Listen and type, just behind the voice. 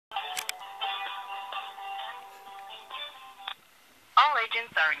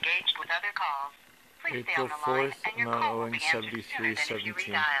agents are engaged with other calls. Please stay April on the line 4th, and your amount call will owing be answered sooner than if you 73.17.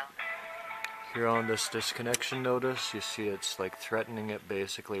 redial. Here on this disconnection notice, you see it's like threatening it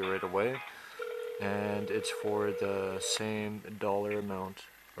basically right away, and it's for the same dollar amount.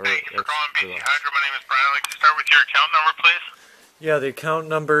 Or Thank you for calling BC less. Hydro. My name is Brian. I'd like to start with your account number, please. Yeah, the account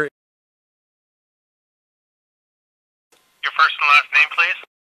number. Your first and last name, please.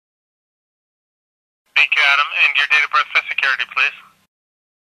 Thank you, Adam. And your date of birth for security, please.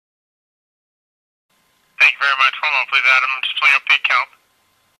 Thank you very much. Hold on, please, Adam. I'm just pulling up the account.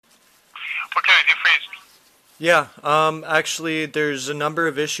 What can I do for you? Yeah, actually, there's a number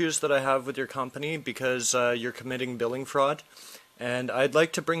of issues that I have with your company because you're committing billing fraud, and I'd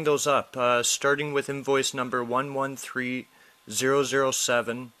like to bring those up, starting with invoice number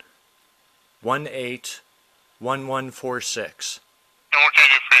 113007 181146. And what can I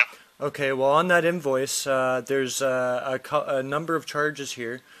do for you? Okay, well, on that invoice, there's a number of charges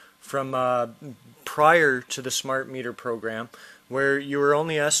here from prior to the smart meter program where you were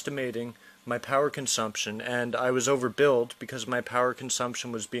only estimating my power consumption, and I was overbilled because my power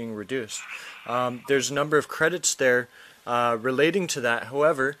consumption was being reduced. There's a number of credits there relating to that.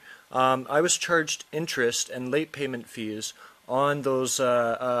 However, I was charged interest and late payment fees on those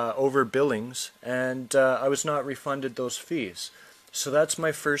overbillings, and I was not refunded those fees. So that's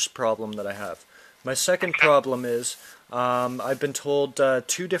my first problem that I have. My second problem is I've been told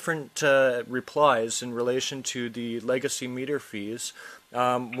two different replies in relation to the legacy meter fees.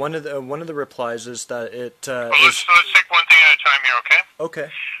 One of the replies is that it Well, let's take one thing at a time here, okay?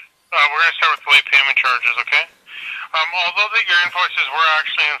 Okay. We're going to start with the late payment charges, okay? Although that your invoices were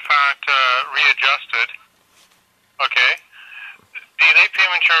actually, in fact, readjusted, okay, the late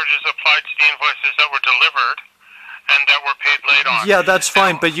payment charges applied to the invoices that were delivered and that were paid late on. Yeah, that's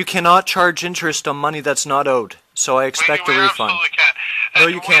fine, but you cannot charge interest on money that's not owed. So I expect a refund. Absolutely can. No,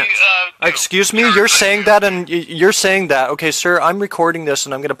 you can't. Excuse me, you're saying that, and you're saying that. Okay, sir, I'm recording this,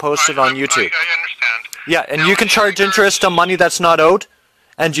 and I'm going to post it on YouTube. I understand. Yeah, and you can charge interest on money that's not owed,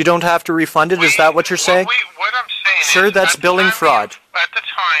 and you don't have to refund it. Is that what you're saying? What I'm saying Sir, is, that's billing fraud. At the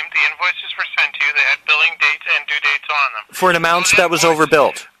time the invoices were sent to you, they had billing dates and due dates on them. For an amount that was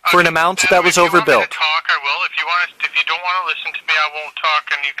overbilled. For an amount that was overbilled. If you want me to talk, I will. If you don't want to listen to me, I won't talk,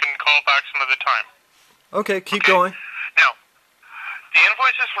 and you can call back some other time. Okay, keep going. Now, the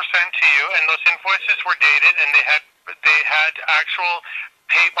invoices were sent to you, and those invoices were dated, and they had actual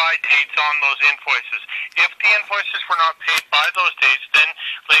pay-by dates on those invoices. If the invoices were not paid by those dates, then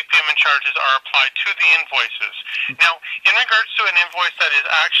late payment charges are applied to the invoices. Now, in regards to an invoice that is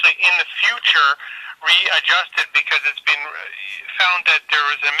actually in the future readjusted because it's been found that there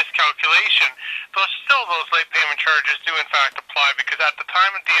was a miscalculation, those late payment charges do in fact apply, because at the time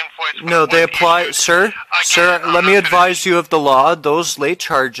of the invoice... No, they apply, sir, let me advise you of the law. Those late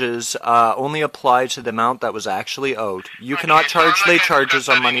charges only apply to the amount that was actually owed. You cannot charge late charges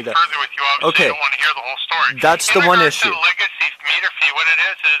on money that... Okay, I don't want to hear the whole story. That's the one issue. In regards to the legacy meter fee, what it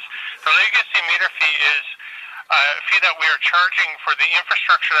is the legacy meter fee is a fee that we are charging for the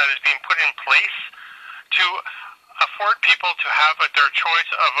infrastructure that is being put in place to afford people to have their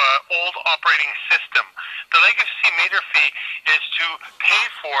choice of an old operating system. The legacy meter fee is to pay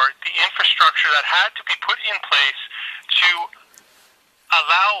for the infrastructure that had to be put in place to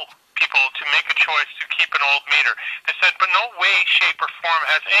allow people to make a choice to keep an old meter. They said, but no way, shape, or form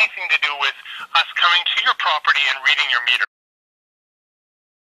has anything to do with us coming to your property and reading your meter.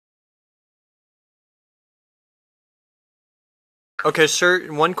 Okay, sir,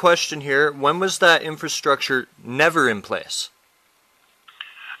 one question here. When was that infrastructure never in place?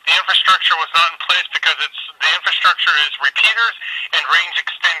 The infrastructure was not in place because the infrastructure is repeaters and range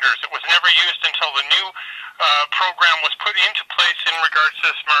extenders. It was never used until the new program was put into place in regards to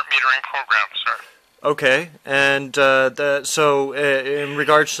the smart metering program, sir. Okay, and so in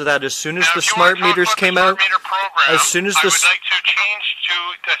regards to that, as soon as the smart meters came out, as soon as I would like to change to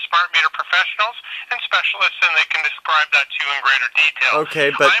the smart meter professionals and specialists, and they can describe that to you in greater detail.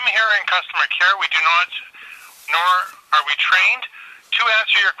 Okay, but I'm here in customer care. We do not, nor are we trained to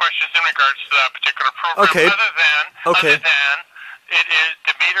answer your questions in regards to that particular program. Okay. Other than it is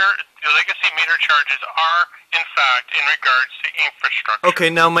the legacy meter charges are in fact in regards to infrastructure. Okay,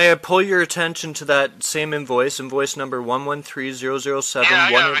 now may I pull your attention to that same invoice number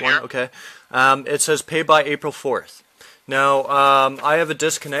 113007 181. Okay, it says pay by April 4th. Now I have a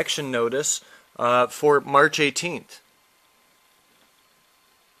disconnection notice for March 18th.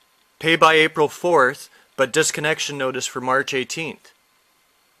 Pay by April 4th, but disconnection notice for March 18th.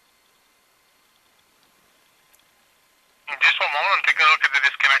 Just one moment, I'm taking a look at the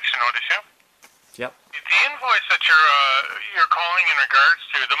disconnection notice, yeah? Yep. The invoice that you're calling in regards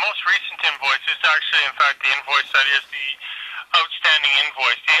to, the most recent invoice is actually, in fact, the invoice that is the outstanding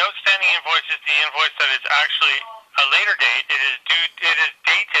invoice. The outstanding invoice is the invoice that is actually a later date. It is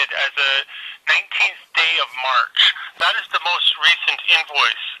dated as a 19th day of March. That is the most recent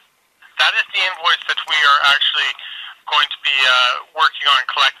invoice. That is the invoice that we are actually going to be working on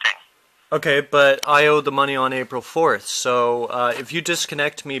collecting. Okay, but I owe the money on April 4th, so if you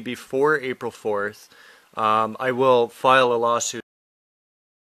disconnect me before April 4th, I will file a lawsuit.